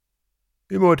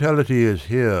Immortality is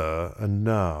here and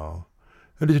now,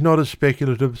 and is not a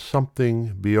speculative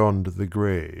something beyond the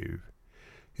grave.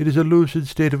 It is a lucid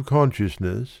state of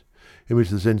consciousness in which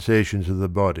the sensations of the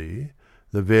body,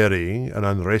 the varying and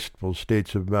unrestful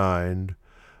states of mind,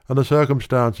 and the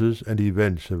circumstances and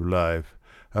events of life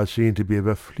are seen to be of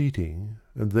a fleeting,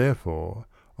 and therefore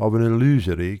of an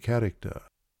illusory character.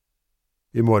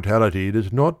 Immortality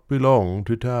does not belong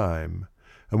to time,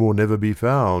 and will never be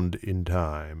found in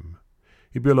time.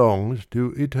 It belongs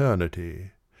to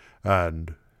eternity,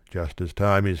 and, just as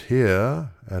time is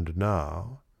here and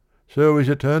now, so is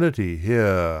eternity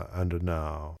here and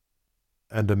now.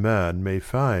 And a man may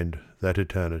find that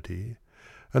eternity,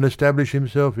 and establish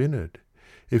himself in it,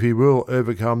 if he will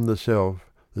overcome the self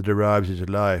that derives his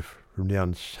life from the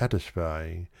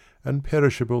unsatisfying and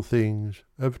perishable things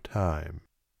of time.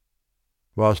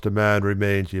 Whilst a man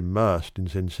remains immersed in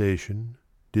sensation,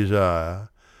 desire,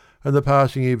 and the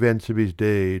passing events of his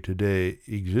day-to-day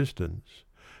existence,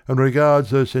 and regards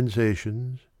those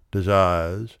sensations,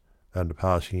 desires, and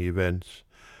passing events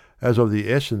as of the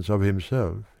essence of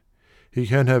himself, he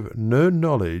can have no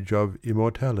knowledge of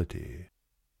immortality.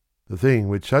 The thing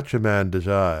which such a man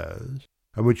desires,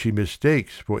 and which he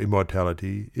mistakes for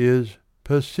immortality, is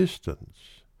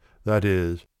persistence, that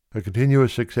is, a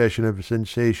continuous succession of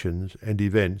sensations and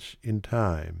events in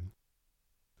time.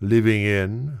 Living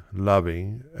in,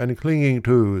 loving, and clinging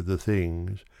to the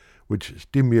things which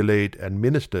stimulate and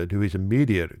minister to his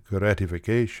immediate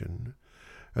gratification,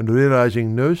 and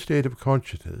realizing no state of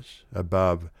consciousness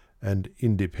above and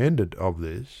independent of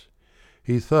this,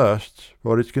 he thirsts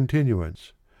for its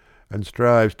continuance, and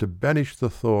strives to banish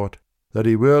the thought that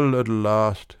he will at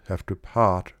last have to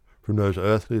part from those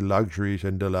earthly luxuries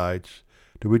and delights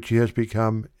to which he has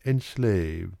become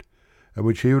enslaved, and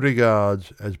which he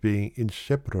regards as being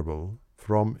inseparable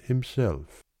from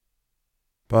himself.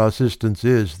 Persistence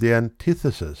is the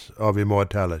antithesis of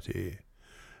immortality,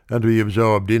 and to be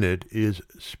absorbed in it is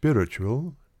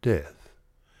spiritual death.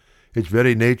 Its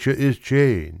very nature is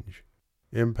change,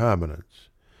 impermanence.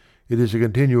 It is a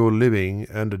continual living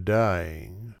and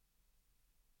dying.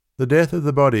 The death of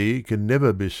the body can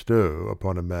never bestow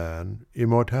upon a man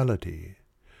immortality.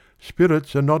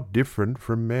 Spirits are not different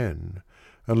from men,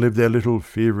 and live their little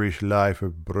feverish life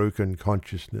of broken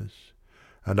consciousness,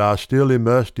 and are still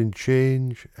immersed in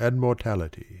change and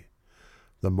mortality.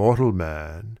 The mortal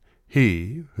man,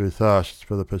 he who thirsts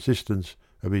for the persistence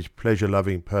of his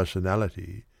pleasure-loving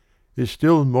personality, is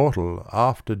still mortal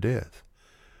after death,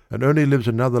 and only lives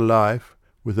another life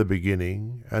with a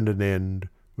beginning and an end,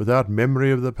 without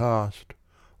memory of the past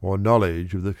or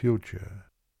knowledge of the future.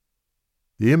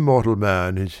 The immortal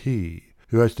man is he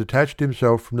who has detached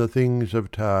himself from the things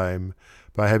of time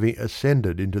by having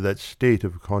ascended into that state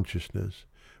of consciousness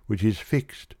which is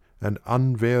fixed and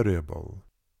unvariable,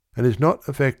 and is not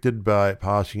affected by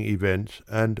passing events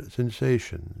and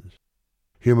sensations.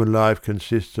 Human life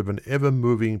consists of an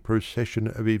ever-moving procession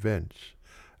of events,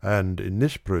 and in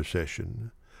this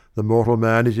procession the mortal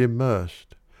man is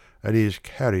immersed, and he is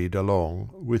carried along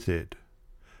with it.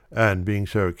 And being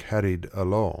so carried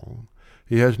along,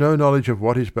 he has no knowledge of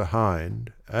what is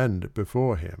behind and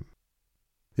before him.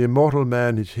 The immortal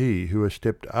man is he who has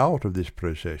stepped out of this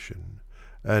procession,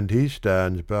 and he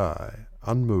stands by,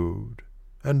 unmoved,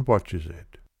 and watches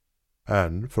it.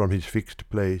 And from his fixed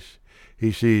place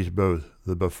he sees both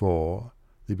the before,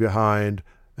 the behind,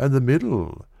 and the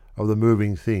middle of the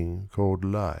moving thing called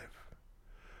life.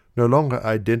 No longer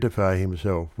identify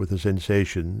himself with the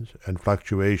sensations and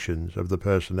fluctuations of the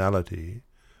personality,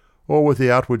 or with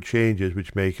the outward changes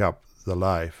which make up the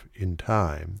life in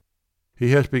time, he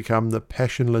has become the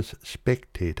passionless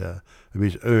spectator of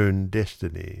his own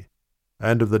destiny,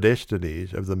 and of the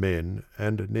destinies of the men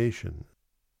and nations.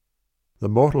 The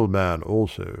mortal man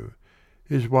also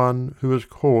is one who is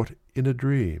caught in a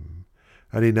dream,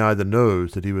 and he neither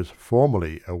knows that he was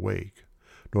formerly awake,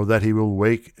 nor that he will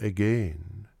wake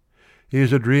again. He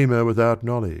is a dreamer without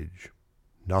knowledge,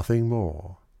 nothing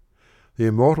more. The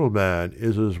immortal man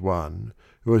is as one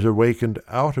who has awakened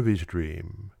out of his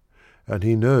dream, and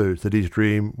he knows that his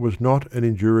dream was not an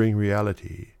enduring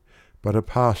reality, but a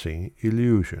passing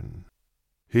illusion.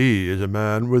 He is a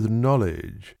man with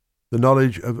knowledge, the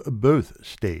knowledge of both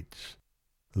states,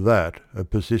 that of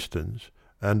persistence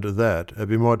and that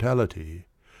of immortality,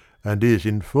 and is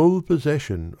in full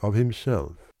possession of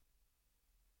himself.